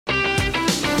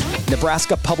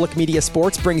Nebraska Public Media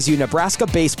Sports brings you Nebraska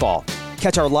Baseball.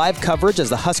 Catch our live coverage as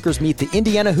the Huskers meet the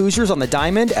Indiana Hoosiers on the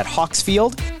Diamond at Hawks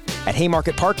Field at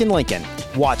Haymarket Park in Lincoln.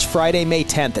 Watch Friday, May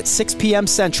 10th at 6 p.m.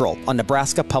 Central on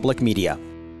Nebraska Public Media.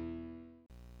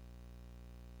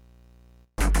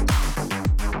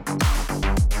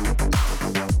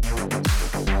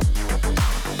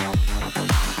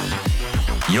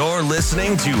 You're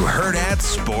listening to Hurrdat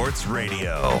Sports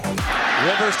Radio.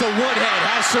 Rivers to Woodhead,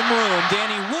 has some room.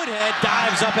 Danny Woodhead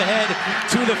dives up ahead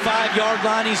to the 5-yard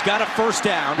line. He's got a first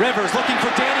down. Rivers looking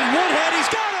for Danny Woodhead. He's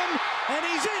got him, and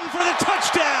he's in for the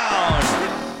touchdown.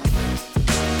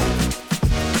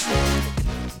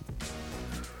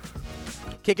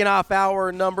 Kicking off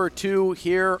hour number 2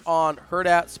 here on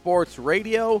Hurrdat Sports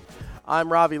Radio.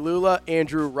 I'm Ravi Lula.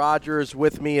 Andrew Rogers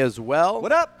with me as well.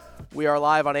 What up? We are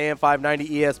live on AM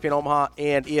 590, ESPN Omaha,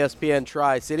 and ESPN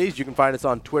Tri-Cities. You can find us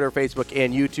on Twitter, Facebook,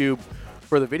 and YouTube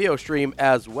for the video stream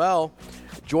as well.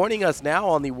 Joining us now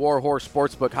on the Warhorse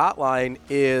Sportsbook Hotline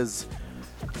is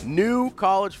new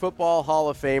College Football Hall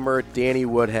of Famer Danny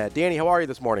Woodhead. Danny, how are you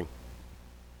this morning?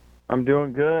 I'm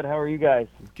doing good. How are you guys?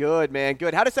 Good, man.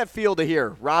 Good. How does that feel to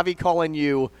hear Ravi calling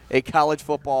you a College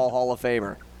Football Hall of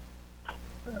Famer?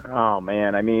 Oh,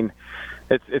 man. I mean,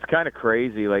 it's kind of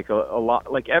crazy. Like a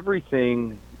lot, like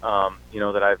everything,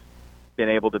 that I've been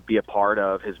able to be a part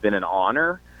of has been an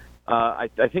honor. I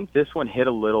think this one hit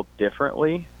a little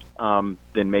differently than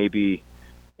maybe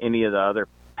any of the other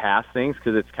past things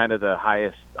because it's kind of the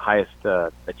highest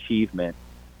achievement.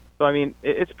 So I mean,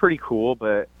 it's pretty cool.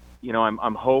 But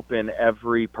I'm hoping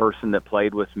every person that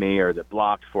played with me or that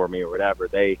blocked for me or whatever,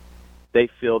 they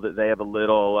feel that they have a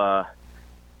little.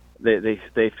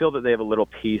 They feel that they have a little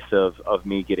piece of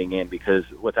me getting in because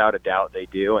without a doubt they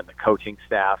do, and the coaching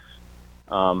staff,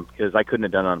 because I couldn't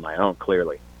have done it on my own,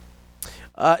 clearly.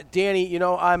 Danny,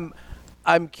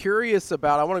 I'm curious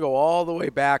about, I want to go all the way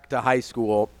back to high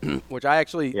school, which I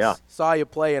actually saw you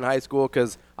play in high school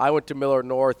because I went to Millard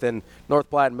North, and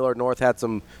North Platte and Millard North had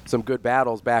some good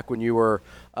battles back when you were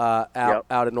out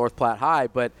at North Platte High.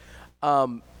 But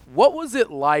what was it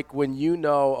like when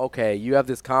okay, you have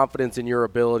this confidence in your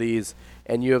abilities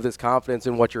and you have this confidence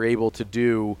in what you're able to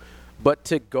do, but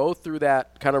to go through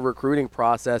that kind of recruiting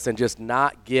process and just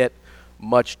not get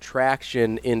much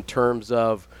traction in terms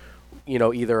of,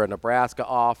 either a Nebraska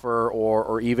offer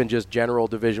or even just general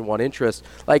Division I interest?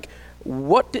 Like,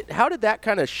 how did that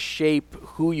kind of shape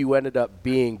who you ended up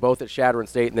being, both at Shadron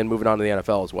State and then moving on to the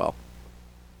NFL as well?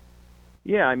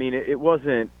 Yeah, I mean, it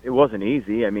wasn't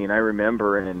easy. I mean, I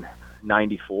remember in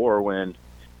 '94 when,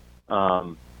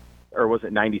 or was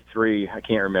it '93? I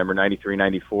can't remember. '93,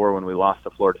 '94 when we lost to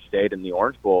Florida State in the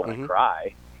Orange Bowl, and I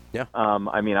cry. Yeah.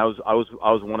 I mean, I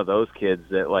was one of those kids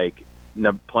that like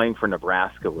playing for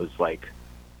Nebraska was like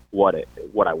what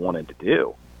I wanted to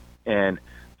do, and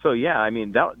so yeah, I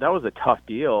mean that was a tough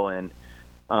deal, and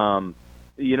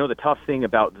the tough thing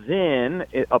about then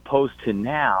opposed to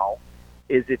now.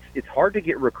 Is it's hard to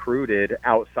get recruited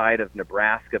outside of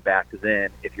Nebraska back then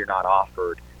if you're not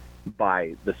offered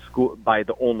by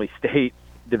the only state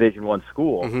Division I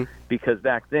school, because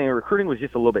back then recruiting was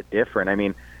just a little bit different. I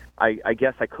mean, I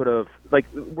guess I could have,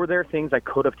 were there things I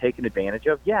could have taken advantage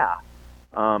of? Yeah.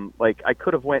 I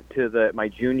could have went to my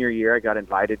junior year. I got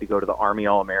invited to go to the Army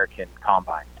All-American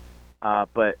Combine,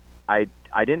 but I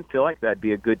didn't feel like that'd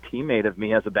be a good teammate of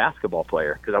me as a basketball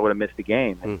player because I would have missed a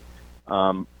game. And,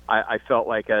 I felt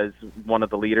like as one of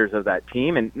the leaders of that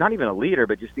team, and not even a leader,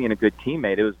 but just being a good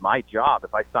teammate, it was my job.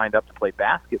 If I signed up to play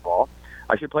basketball,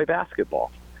 I should play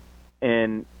basketball.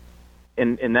 And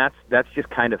that's just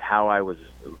kind of how I was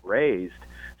raised.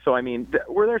 So, I mean,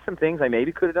 were there some things I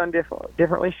maybe could have done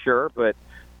differently? Sure, but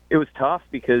it was tough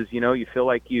because, you feel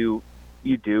like you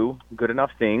do good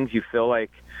enough things. You feel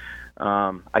like,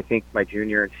 I think my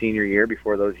junior and senior year,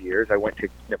 before those years, I went to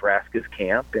Nebraska's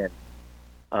camp,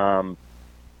 and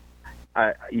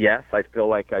I feel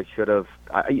like I should have.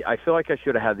 I feel like I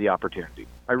should have had the opportunity.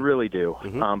 I really do.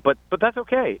 But that's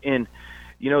okay. And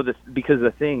because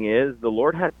the thing is, the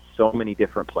Lord had so many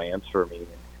different plans for me.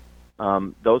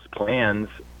 Those plans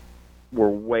were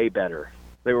way better.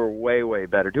 They were way, way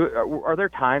better. Are there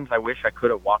times I wish I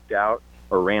could have walked out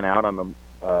or ran out on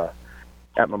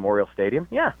at Memorial Stadium?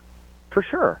 Yeah, for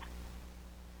sure.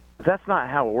 But that's not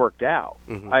how it worked out.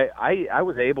 I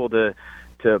was able to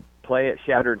play at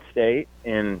Shadron State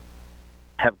and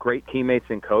have great teammates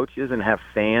and coaches and have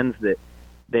fans that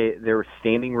they were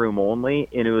standing room only,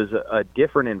 and it was a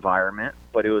different environment,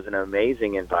 but it was an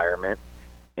amazing environment.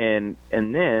 And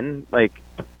then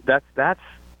that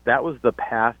was the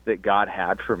path that God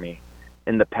had for me,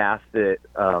 and the path that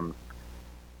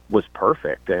was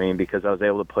perfect. I mean, because I was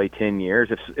able to play 10 years.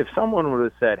 If someone would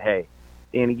have said, hey,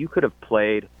 Danny, you could have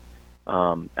played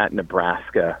at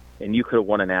Nebraska and you could have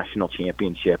won a national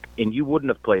championship and you wouldn't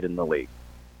have played in the league,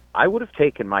 I would have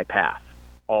taken my path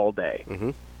all day.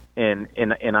 Mm-hmm.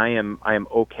 And I am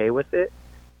okay with it.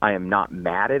 I am not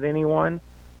mad at anyone.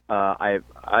 I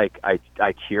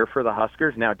cheer for the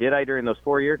Huskers. Now, did I during those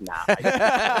 4 years? Nah.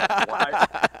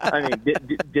 I mean,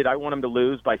 did I want them to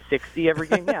lose by 60 every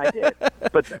game? Yeah, I did.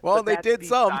 But they did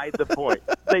some. Beside the point.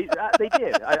 They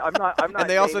did. I'm not. And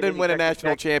they also didn't win a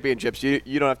national championship. So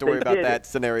you don't have to worry about that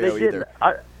scenario either.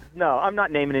 No, I'm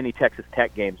not naming any Texas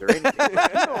Tech games or anything. You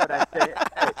know what I say?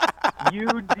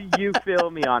 Hey, you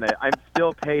feel me on it. I'm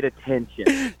still paid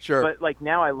attention. Sure. But like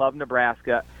now, I love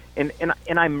Nebraska. And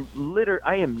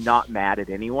I am not mad at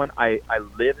anyone. I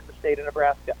live in the state of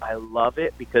Nebraska. I love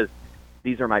it because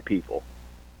these are my people.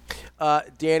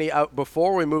 Danny,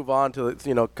 before we move on to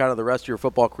kind of the rest of your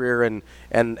football career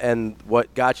and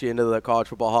what got you into the College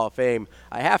Football Hall of Fame,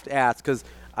 I have to ask because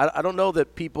I don't know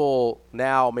that people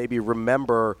now maybe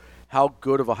remember how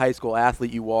good of a high school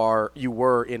athlete you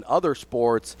were in other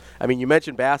sports. I mean, you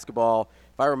mentioned basketball.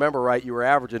 If I remember right, you were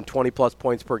averaging 20-plus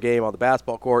points per game on the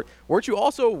basketball court. Weren't you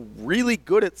also really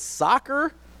good at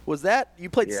soccer? Was that – you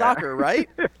played soccer, right?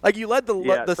 Like you led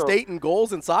the state in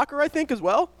goals in soccer, I think, as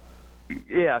well?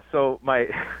 Yeah, so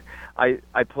I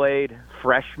played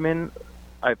freshman,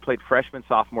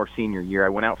 sophomore, senior year. I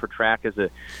went out for track as a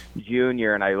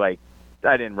junior, and I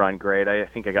didn't run great. I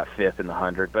think I got 5th in the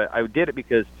 100, but I did it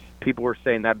because people were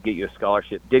saying that'd get you a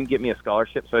scholarship. Didn't get me a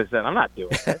scholarship, so I said, I'm not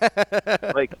doing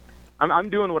it. I'm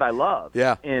doing what I love.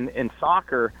 Yeah. And in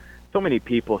soccer, so many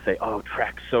people say, oh,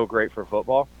 track's so great for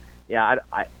football. Yeah,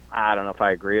 I don't know if I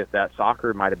agree with that.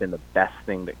 Soccer might have been the best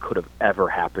thing that could have ever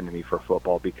happened to me for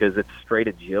football because it's straight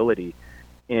agility.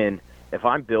 And if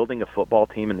I'm building a football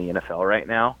team in the NFL right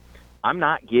now, I'm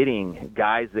not getting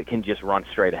guys that can just run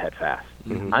straight ahead fast.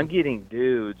 Mm-hmm. I'm getting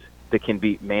dudes that can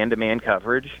beat man-to-man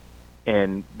coverage,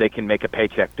 and they can make a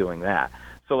paycheck doing that.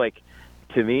 So,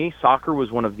 to me, soccer was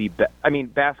one of the best. I mean,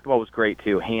 basketball was great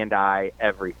too, hand-eye,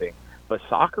 everything. But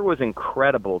soccer was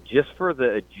incredible just for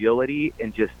the agility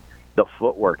and just the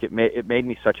footwork. It made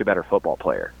me such a better football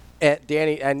player. And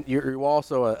Danny, and you're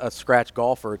also a scratch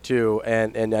golfer too,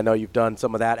 and I know you've done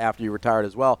some of that after you retired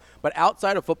as well. But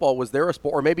outside of football, was there a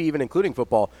sport, or maybe even including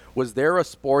football, was there a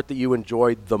sport that you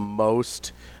enjoyed the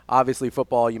most? Obviously,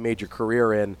 football you made your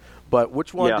career in, but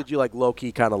which one did you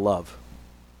low-key kind of love?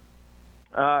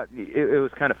 It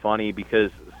was kind of funny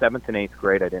because 7th and 8th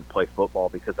grade I didn't play football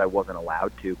because I wasn't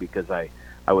allowed to because I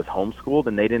was homeschooled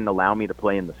and they didn't allow me to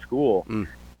play in the school.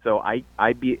 So I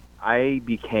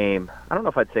became, I don't know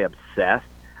if I'd say obsessed.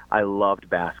 I loved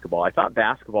basketball. I thought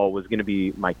basketball was going to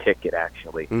be my ticket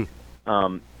actually.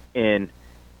 And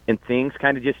things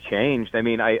kind of just changed. I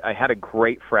mean, I had a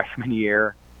great freshman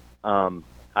year. I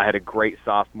had a great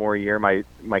sophomore year. My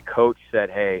coach said,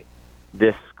 hey,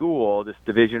 this school, it was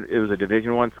a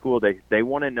Division I school, they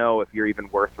want to know if you're even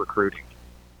worth recruiting.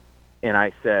 And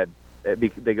I said,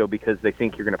 they go, because they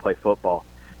think you're going to play football.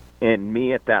 And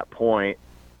me at that point,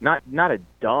 not a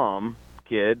dumb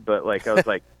kid, but I was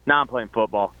like, nah, I'm playing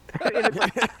football. And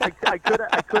I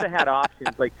could have had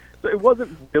options. So it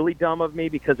wasn't really dumb of me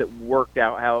because it worked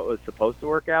out how it was supposed to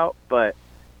work out. But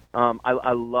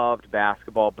I loved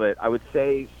basketball. But I would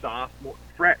say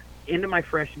into my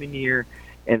freshman year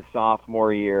and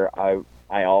sophomore year,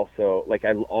 I also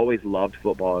I always loved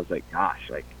football. I was like,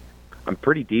 gosh, I'm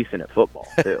pretty decent at football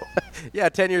too. Yeah,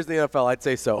 10 years in the NFL, I'd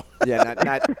say so. Yeah,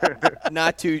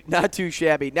 not too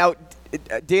shabby. Now,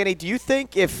 Danny, do you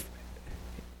think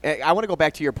I want to go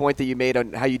back to your point that you made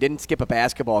on how you didn't skip a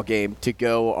basketball game to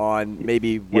go on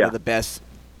maybe one of the best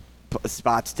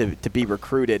spots to be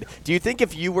recruited. Do you think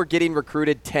if you were getting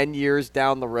recruited 10 years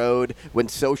down the road when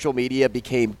social media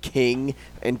became king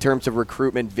in terms of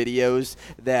recruitment videos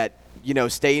that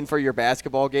staying for your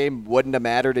basketball game wouldn't have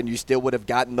mattered and you still would have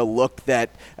gotten the look that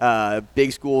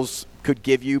big schools could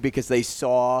give you because they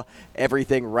saw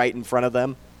everything right in front of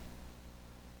them?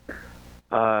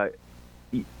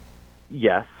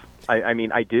 Yes. I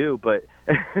mean, I do, but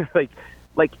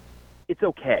it's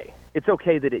okay. It's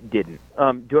okay that it didn't.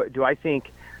 Do I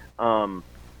think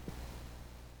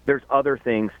there's other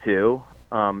things too?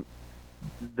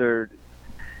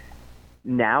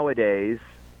 Nowadays,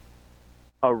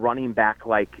 a running back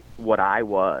like what I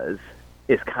was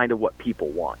is kind of what people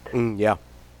want. Yeah.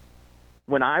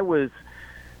 When I was,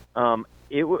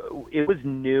 it was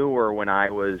newer when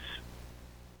I was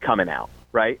coming out,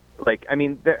 right?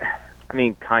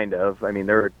 Kind of. I mean,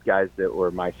 there were guys that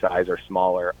were my size or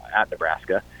smaller at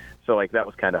Nebraska, so that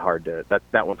was kind of hard to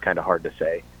that one's kind of hard to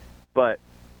say. But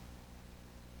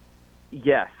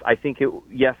Yes, I think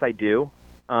yes, I do.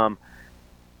 I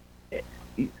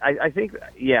think,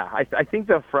 yeah, I think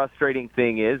the frustrating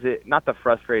thing is, not the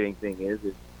frustrating thing is,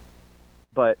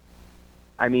 but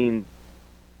I mean,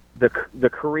 the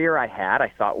career I had, I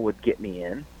thought would get me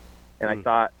in, and I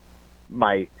thought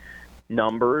my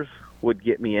numbers would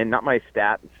get me in, not my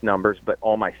stats numbers, but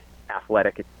all my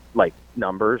athletic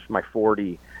numbers, my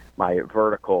 40, my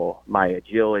vertical, my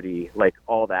agility,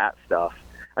 all that stuff.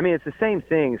 I mean, it's the same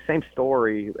thing, same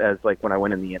story as when I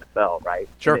went in the NFL, right?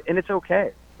 Sure. And it's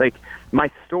okay.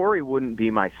 My story wouldn't be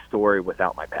my story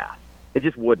without my past. It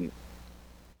just wouldn't.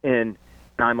 And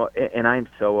I'm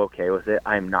so okay with it.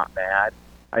 I'm not mad.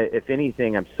 If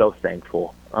anything, I'm so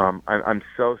thankful. I'm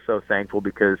so thankful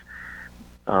because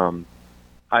my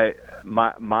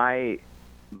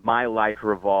life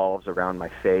revolves around my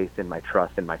faith and my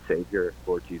trust in my Savior,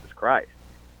 Lord Jesus Christ.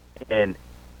 And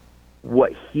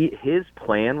what his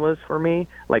plan was for me,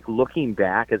 looking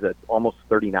back as a almost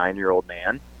 39-year-old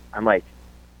man, I'm like,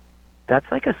 that's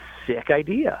a sick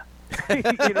idea. You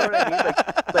know what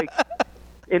I mean?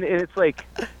 And it's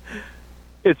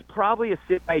it's probably a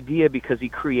sick idea because he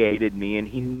created me and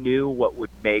he knew what would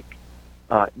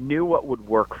knew what would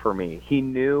work for me. He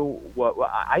knew what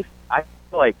I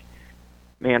feel like,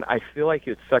 man, I feel like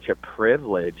it's such a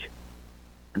privilege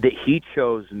that he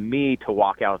chose me to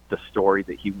walk out the story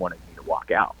that he wanted me to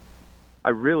walk out.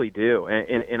 I really do.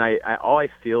 And I all I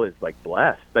feel is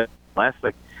blessed. But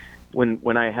blessed,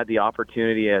 when I had the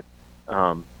opportunity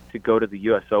to go to the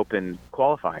U.S. Open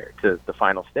qualifier to the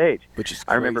final stage, which is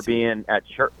crazy. I remember being at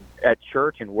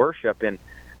church and worship, and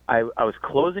I was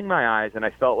closing my eyes, and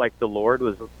I felt like the Lord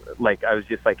was I was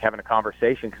just having a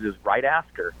conversation because it was right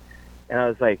after, and I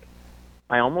was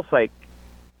I almost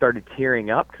started tearing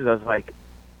up because I was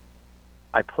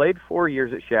I played 4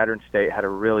 years at Chadron State, had a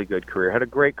really good career, had a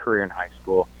great career in high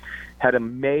school, had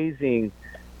amazing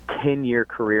 10-year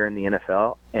career in the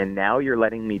NFL, and now you're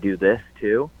letting me do this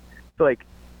too. So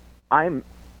I am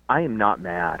not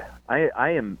mad. I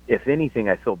am, if anything,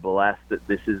 I feel blessed that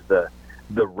this is the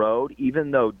road,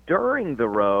 even though during the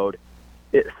road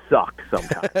it sucked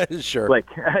sometimes. Sure.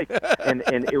 And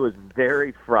it was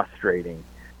very frustrating.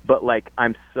 But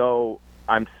I'm so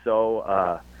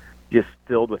just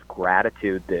filled with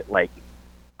gratitude that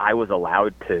I was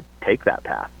allowed to take that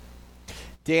path.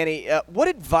 Danny, what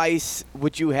advice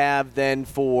would you have then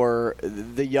for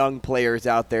the young players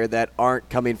out there that aren't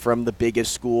coming from the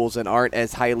biggest schools and aren't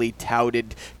as highly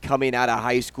touted coming out of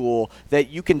high school, that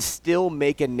you can still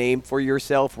make a name for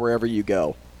yourself wherever you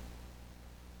go?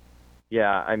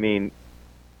 Yeah, I mean,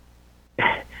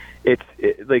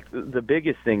 the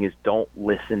biggest thing is don't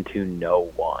listen to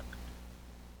no one.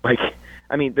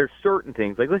 I mean, there's certain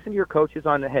things, listen to your coaches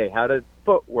on, hey, how does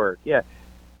footwork? Yeah.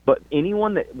 But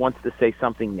anyone that wants to say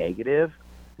something negative,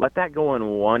 let that go in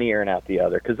one ear and out the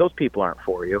other, because those people aren't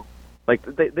for you.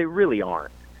 They really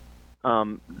aren't.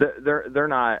 They're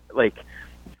not.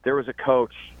 There was a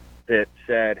coach that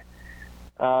said,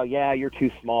 yeah, you're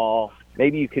too small.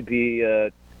 Maybe you could be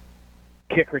a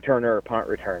kick returner or punt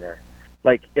returner.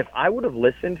 If I would have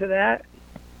listened to that,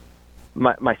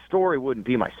 my story wouldn't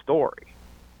be my story.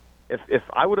 If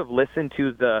I would have listened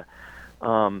to the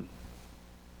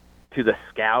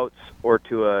scouts or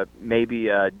to maybe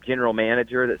a general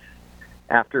manager that's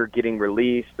after getting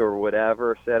released or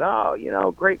whatever said,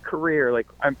 oh, great career.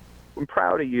 I'm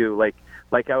proud of you.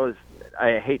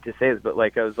 I hate to say this, but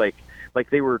I was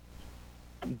they were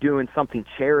doing something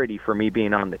charity for me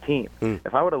being on the team.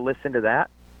 If I would have listened to that,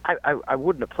 I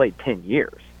wouldn't have played 10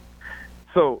 years.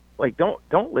 So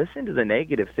don't listen to the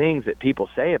negative things that people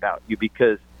say about you,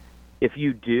 because if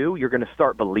you do, you're going to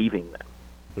start believing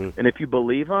them. And if you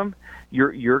believe them,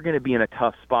 you're going to be in a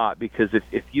tough spot, because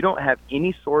if you don't have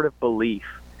any sort of belief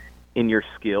in your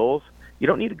skills, you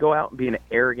don't need to go out and be an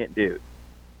arrogant dude.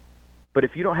 But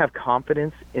if you don't have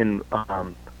confidence in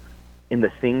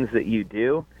the things that you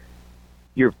do,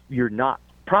 you're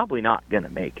probably not going to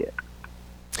make it.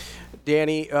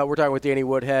 Danny, we're talking with Danny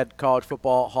Woodhead, College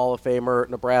Football Hall of Famer,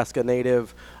 Nebraska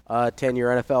native, 10-year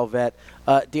NFL vet.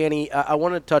 Danny, I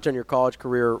want to touch on your college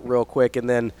career real quick, and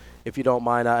then, if you don't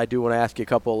mind, I do want to ask you a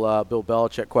couple Bill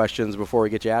Belichick questions before we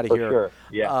get you out of here. Sure,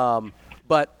 yeah.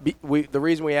 But the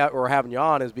reason we're having you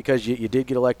on is because you did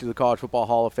get elected to the College Football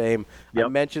Hall of Fame. Yep. I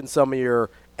mentioned some of your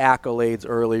accolades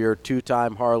earlier,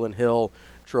 2-time Harlan Hill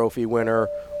Trophy winner.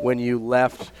 When you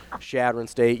left Chadron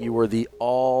State, you were the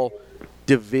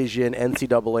all-division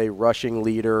NCAA rushing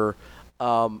leader.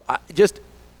 Just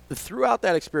throughout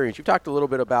that experience, you've talked a little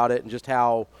bit about it and just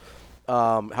how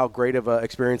great of an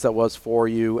experience that was for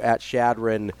you at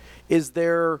Chadron. Is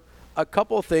there a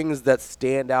couple of things that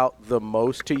stand out the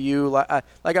most to you?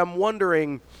 Like I'm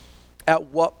wondering at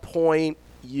what point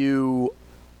you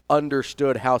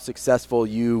understood how successful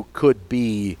you could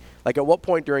be. Like at what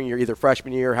point during your either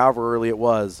freshman year, however early it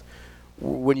was,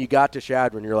 when you got to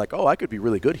Chadron, you're like, oh, I could be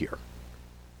really good here.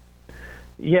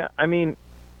 Yeah, I mean,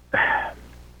 I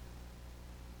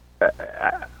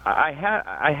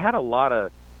had a lot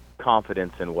of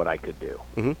confidence in what I could do.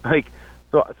 Mm-hmm. Like,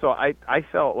 so I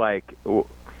felt like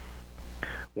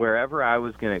wherever I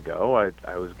was going to go,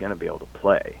 I was going to be able to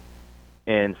play.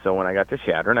 And so when I got to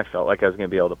Chadron, I felt like I was going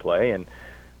to be able to play, and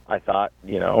I thought,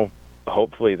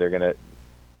 hopefully they're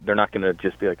not going to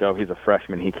just be like, oh, he's a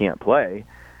freshman, he can't play.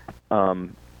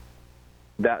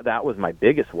 That was my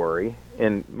biggest worry,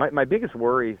 and my biggest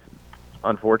worry,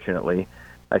 unfortunately,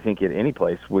 I think at any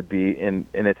place would be, and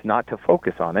it's not to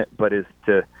focus on it, but is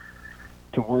to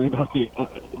worry about the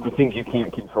things you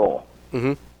can't control.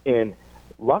 Mm-hmm. And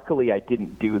luckily, I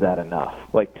didn't do that enough,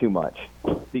 like too much,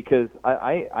 because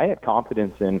I had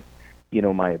confidence in,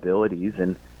 my abilities,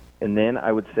 and then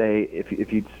I would say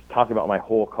if you talk about my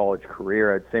whole college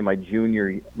career, I'd say my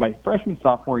freshman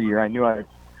sophomore year, I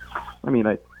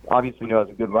obviously knew I was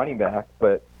a good running back,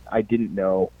 but I didn't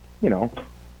know,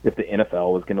 if the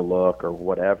NFL was going to look or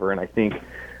whatever. And I think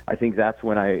that's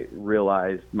when I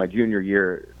realized my junior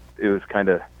year, it was kind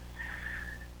of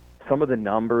some of the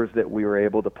numbers that we were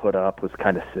able to put up was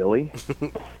kind of silly.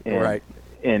 And, right.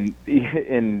 And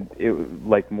it was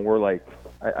like more like,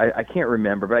 I can't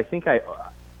remember, but I think I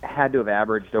had to have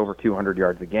averaged over 200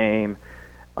 yards a game.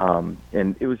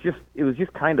 And it was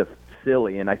just kind of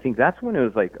silly. And I think that's when it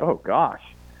was like, oh gosh,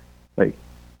 like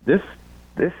this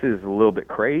is a little bit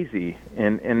crazy.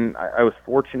 And I was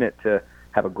fortunate to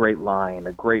have a great line,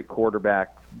 a great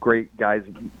quarterback, great guys,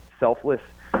 selfless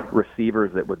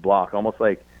receivers that would block, almost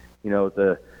like,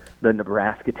 the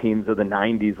Nebraska teams of the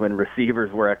 90s when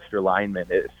receivers were extra linemen.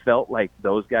 It felt like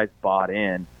those guys bought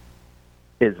in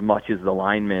as much as the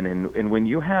linemen. And when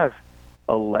you have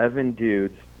 11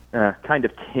 dudes, kind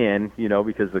of 10,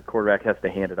 because the quarterback has to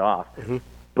hand it off, mm-hmm.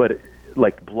 but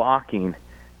like blocking,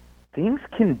 things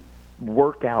can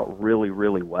work out really,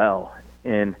 really well.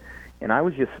 And I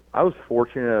was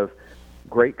fortunate of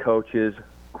great coaches,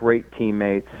 great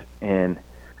teammates, and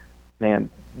man,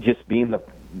 just being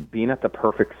at the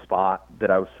perfect spot that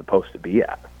I was supposed to be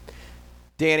at.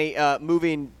 Danny,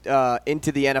 moving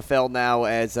into the NFL now,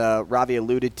 as Ravi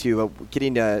alluded to,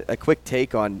 getting a quick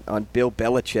take on Bill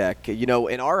Belichick.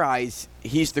 In our eyes,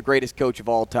 he's the greatest coach of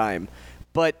all time.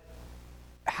 But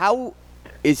how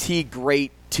is he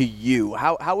great to you?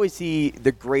 How is he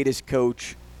the greatest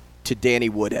coach to Danny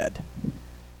Woodhead?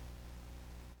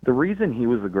 The reason he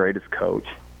was the greatest coach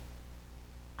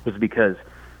was because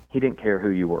he didn't care who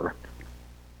you were.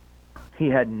 He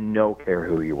had no care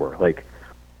who you were. Like,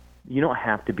 you don't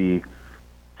have to be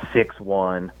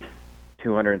 6'1",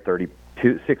 230,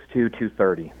 6'2",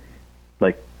 230,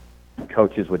 like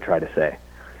coaches would try to say.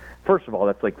 First of all,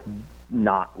 that's like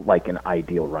not like an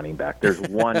ideal running back. There's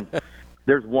one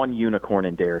unicorn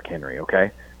in Derrick Henry,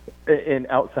 okay? And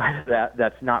outside of that,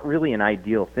 that's not really an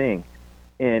ideal thing.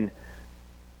 And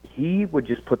he would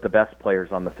just put the best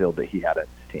players on the field that he had at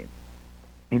his team.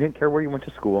 He didn't care where you went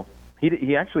to school.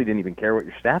 He actually didn't even care what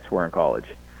your stats were in college.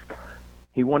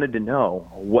 He wanted to know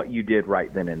what you did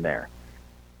right then and there.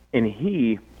 And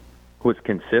he was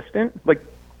consistent. Like,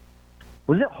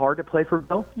 was it hard to play for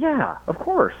Bill? Yeah, of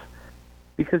course,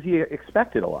 because he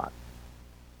expected a lot.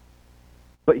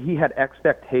 But he had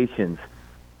expectations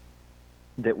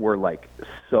that were, like,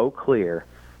 so clear.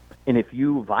 And if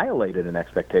you violated an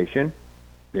expectation,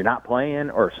 you're not playing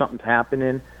or something's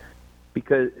happening.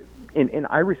 Because, and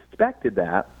I respected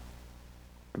that,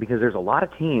 because there's a lot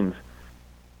of teams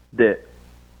that,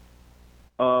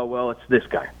 well, it's this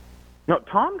guy. No,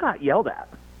 Tom got yelled at.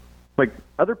 Like,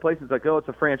 other places, like, oh, it's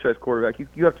a franchise quarterback.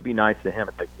 You have to be nice to him.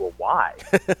 It's like, well, why?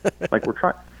 Like,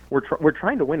 we're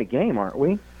trying to win a game, aren't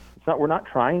we? We're not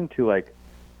trying to, like,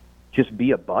 just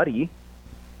be a buddy.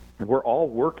 We're all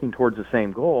working towards the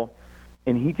same goal.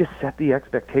 And he just set the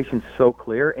expectations so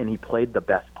clear, and he played the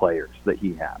best players that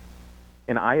he had.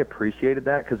 And I appreciated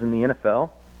that, because in the NFL,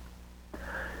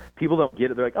 people don't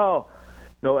get it. They're like, oh,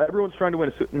 no, everyone's trying to win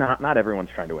a Super Bowl. Not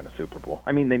everyone's trying to win a Super Bowl.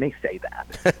 I mean, they may say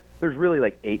that. There's really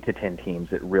like 8 to 10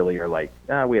 teams that really are like,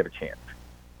 we have a chance.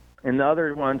 And the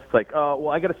other ones, it's like, oh,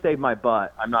 well, I got to save my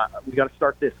butt. We got to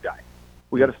start this guy.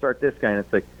 And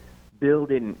it's like, Bill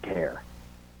didn't care.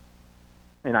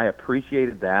 And I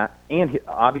appreciated that. And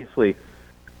obviously,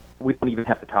 we don't even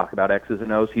have to talk about X's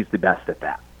and O's. He's the best at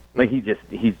that. Like, he's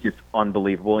just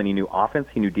unbelievable. And he knew offense,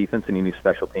 he knew defense, and he knew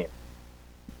special teams.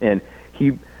 And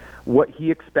what he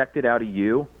expected out of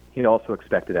you he also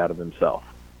expected out of himself.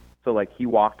 So, like, he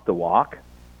walked the walk.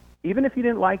 Even if you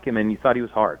didn't like him and you thought he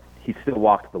was hard, he still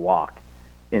walked the walk.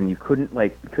 And you couldn't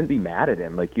be mad at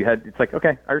him. Like, it's like,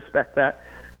 okay, I respect that.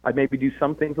 I'd maybe do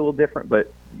some things a little different,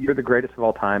 but you're the greatest of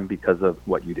all time because of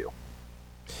what you do.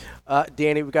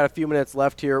 Danny, we've got a few minutes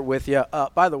left here with you.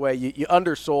 By the way, you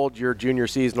undersold your junior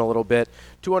season a little bit.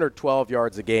 212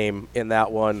 yards a game in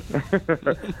that one.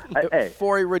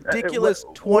 For a ridiculous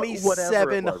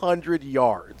 2,700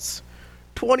 yards.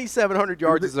 2,700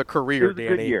 yards is a career,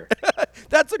 Danny. Good year.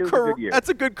 That's a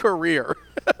good career.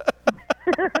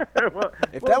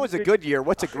 If that was a good year,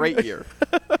 what's a great year?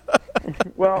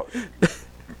 Well,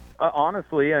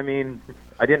 honestly, I mean,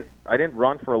 I didn't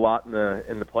run for a lot in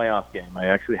the playoff game. I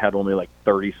actually had only like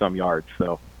 30-some yards.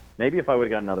 So maybe if I would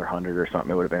have got another 100 or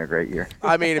something, it would have been a great year.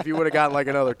 I mean, if you would have gotten like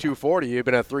another 240, you'd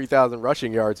been at 3,000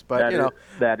 rushing yards. But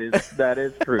that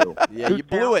is true. Yeah, you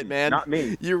blew it, man. Not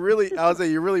me. You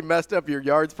really messed up your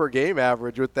yards per game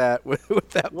average with that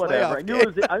Whatever. playoff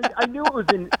game.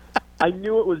 I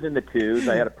knew it was in the twos.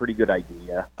 I had a pretty good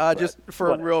idea. Just for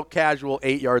a real casual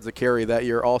 8 yards a carry that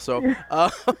year also.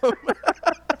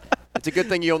 It's a good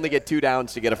thing you only get 2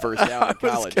 downs to get a first down in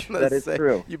college. That is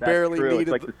true. You barely needed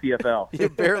it's like the CFL. You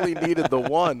barely needed the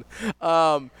one.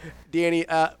 Danny,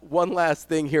 one last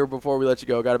thing here before we let you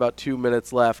go. Got about 2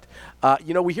 minutes left.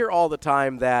 We hear all the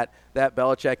time that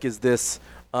Belichick is this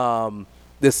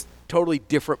totally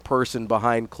different person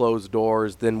behind closed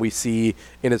doors than we see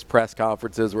in his press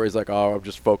conferences where he's like, oh, I'm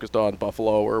just focused on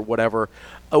Buffalo or whatever.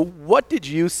 What did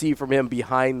you see from him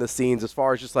behind the scenes as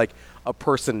far as just like a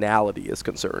personality is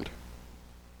concerned?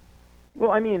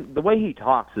 Well, I mean, the way he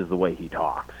talks is the way he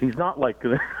talks. He's not like,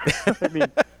 I mean,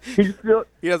 he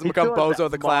doesn't become Bozo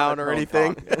the Clown or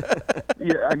anything.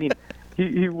 Yeah, I mean,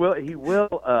 he will.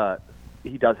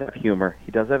 He does have humor.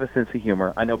 He does have a sense of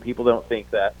humor. I know people don't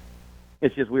think that.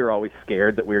 It's just we were always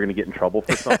scared that we were going to get in trouble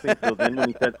for something. So then when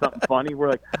he said something funny, we're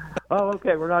like, oh,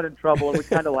 okay, we're not in trouble. And we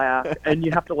kind of laugh. And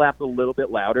you have to laugh a little bit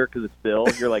louder because it's Bill.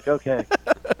 You're like, okay,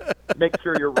 make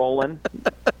sure you're rolling.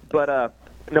 But,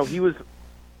 no, he was,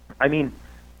 I mean,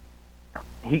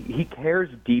 he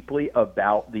cares deeply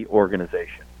about the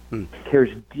organization. He cares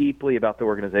deeply about the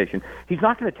organization. He's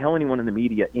not going to tell anyone in the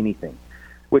media anything,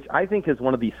 which I think is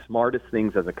one of the smartest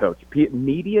things as a coach.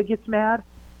 Media gets mad.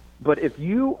 But if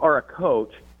you are a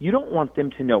coach, you don't want them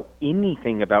to know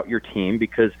anything about your team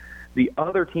because the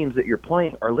other teams that you're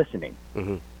playing are listening.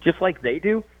 Mm-hmm. Just like they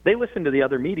do. They listen to the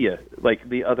other media, like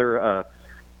the other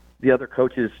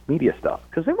coaches' media stuff,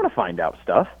 because they want to find out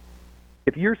stuff.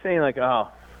 If you're saying like, oh,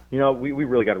 we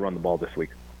really got to run the ball this week.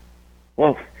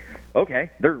 Well, okay,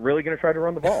 they're really going to try to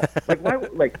run the ball.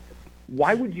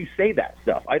 Why would you say that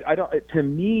stuff? I don't. To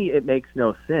me, it makes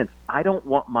no sense. I don't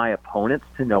want my opponents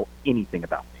to know anything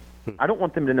about me. I don't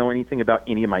want them to know anything about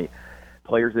any of my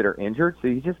players that are injured. So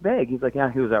he's just vague. He's like,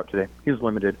 yeah, he was out today. He was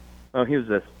limited. Oh, he was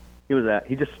this. He was that.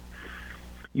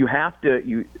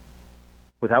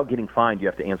 Without getting fined, you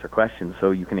have to answer questions. So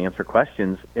you can answer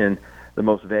questions in the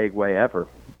most vague way ever.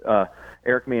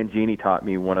 Eric Mangini taught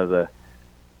me one of the,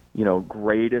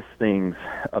 greatest things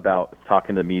about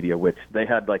talking to the media, which they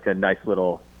had like a nice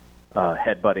little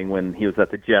headbutting when he was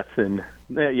at the Jets. And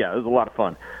yeah, it was a lot of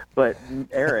fun. But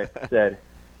Eric said,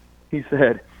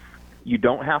 you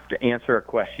don't have to answer a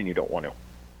question you don't want to.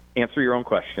 Answer your own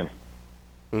question.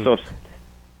 So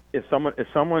if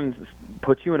someone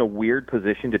puts you in a weird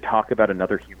position to talk about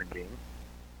another human being,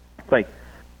 like,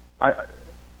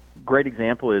 great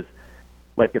example is,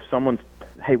 like, if someone's,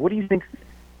 hey, what do you think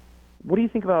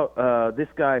about this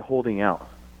guy holding out?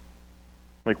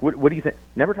 Like, what do you think?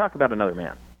 Never talk about another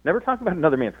man. Never talk about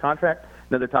another man's contract.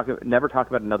 Never talk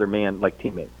about another man, like,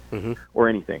 teammate or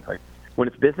anything. Like, when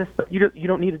it's business, but you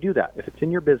don't need to do that. If it's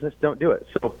in your business, don't do it.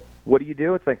 So what do you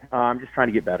do? It's like, I'm just trying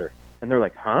to get better. And they're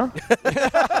like, huh?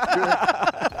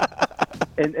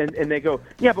 and they go,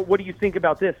 yeah, but what do you think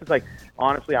about this? It's like,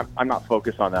 honestly, I'm not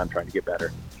focused on that. I'm trying to get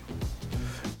better.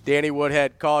 Danny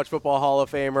Woodhead, College Football Hall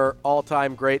of Famer,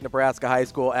 all-time great Nebraska high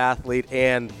school athlete,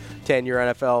 and 10-year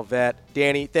NFL vet.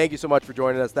 Danny, thank you so much for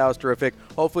joining us. That was terrific.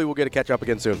 Hopefully we'll get to catch up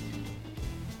again soon.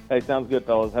 Hey, sounds good,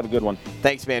 fellas. Have a good one.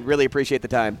 Thanks, man. Really appreciate the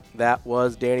time. That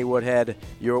was Danny Woodhead,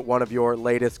 one of your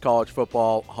latest College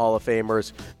Football Hall of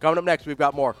Famers. Coming up next, we've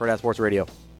got more Herd at Sports Radio.